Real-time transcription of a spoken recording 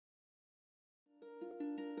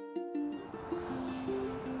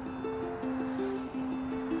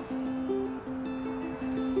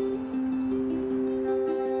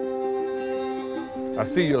I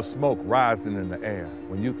see your smoke rising in the air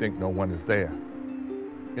when you think no one is there.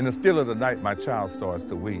 In the still of the night, my child starts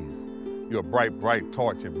to wheeze. You're a bright, bright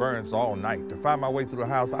torch. It burns all night. To find my way through the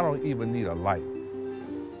house, I don't even need a light.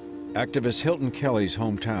 Activist Hilton Kelley's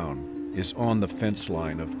hometown is on the fence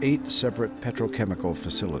line of 8 separate petrochemical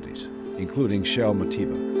facilities, including Shell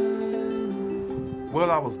Motiva. Well,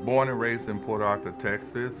 I was born and raised in Port Arthur,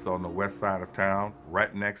 Texas, on the west side of town,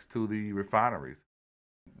 right next to the refineries.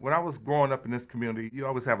 When I was growing up in this community, you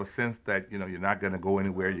always have a sense that, you're not going to go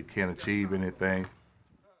anywhere, you can't achieve anything.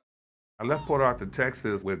 I left Port Arthur,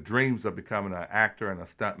 Texas with dreams of becoming an actor and a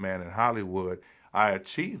stuntman in Hollywood. I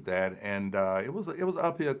achieved that, and it was an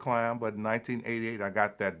uphill climb, but in 1988 I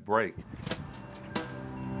got that break.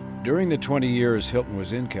 During the 20 years Hilton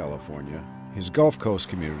was in California, his Gulf Coast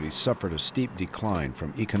community suffered a steep decline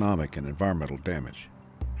from economic and environmental damage.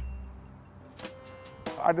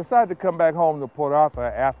 I decided to come back home to Port Arthur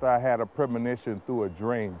after I had a premonition through a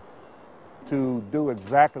dream to do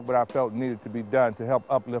exactly what I felt needed to be done to help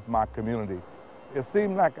uplift my community. It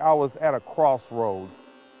seemed like I was at a crossroads.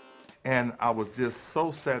 And I was just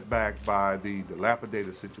so set back by the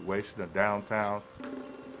dilapidated situation of downtown.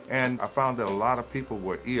 And I found that a lot of people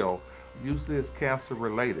were ill, usually it's cancer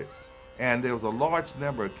related. And there was a large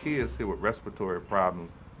number of kids here with respiratory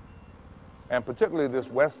problems. And particularly this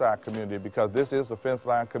West Side community, because this is a fence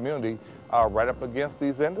line community right up against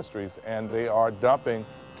these industries, and they are dumping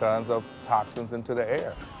tons of toxins into the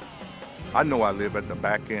air. I know I live at the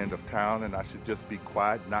back end of town and I should just be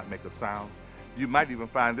quiet, not make a sound. You might even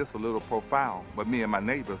find this a little profound, but me and my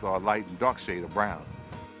neighbors are a light and dark shade of brown.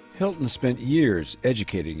 Hilton spent years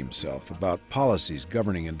educating himself about policies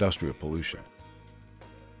governing industrial pollution.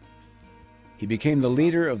 He became the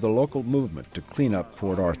leader of the local movement to clean up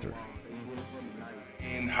Port Arthur.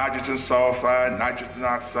 Hydrogen sulfide, nitrogen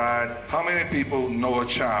oxide. How many people know a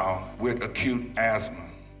child with acute asthma?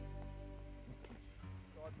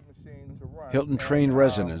 Hilton trained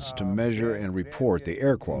residents to measure and report the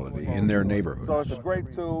air quality in their neighborhoods. So it's a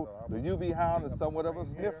great tool. The UV hound is somewhat of a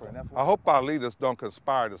sniffer. I hope our leaders don't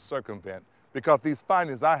conspire to circumvent, because these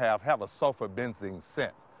findings I have a sulfur benzene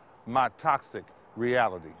scent. My toxic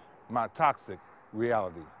reality. My toxic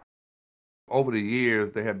reality. Over the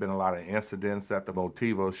years, there have been a lot of incidents at the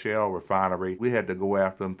Motiva Shell refinery. We had to go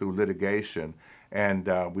after them through litigation, and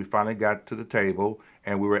we finally got to the table,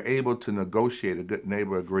 and we were able to negotiate a good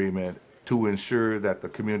neighbor agreement to ensure that the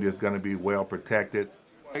community is going to be well protected.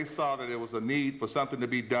 They saw that there was a need for something to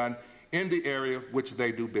be done in the area which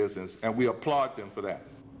they do business, and we applaud them for that.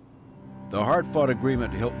 The hard-fought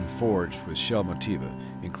agreement Hilton forged with Shell Motiva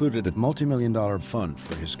included a multi-million-dollar fund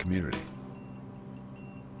for his community.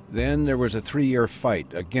 Then there was a 3-year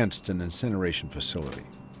fight against an incineration facility.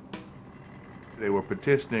 They were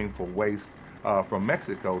petitioning for waste from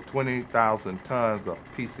Mexico, 20,000 tons of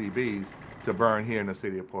PCBs to burn here in the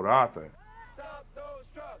city of Port Arthur.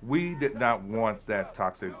 We did not want that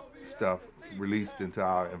toxic stuff released into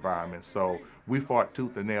our environment, so we fought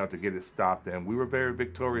tooth and nail to get it stopped, and we were very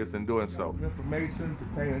victorious in doing so. Information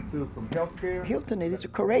pertaining to some health care. Hilton is a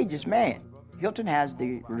courageous man. Hilton has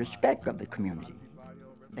the respect of the community.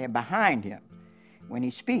 They're behind him. When he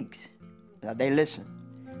speaks, they listen.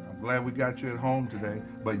 I'm glad we got you at home today,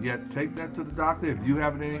 but yet take that to the doctor if you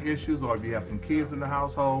have any issues or if you have some kids in the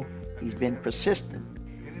household. He's been persistent.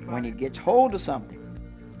 When he gets hold of something,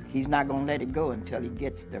 he's not going to let it go until he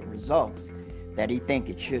gets the results that he thinks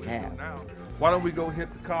it should have. Why don't we go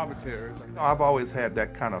hit the commentaries? I've always had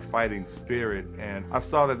that kind of fighting spirit, and I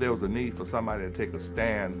saw that there was a need for somebody to take a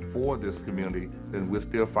stand for this community, and we're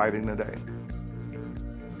still fighting today.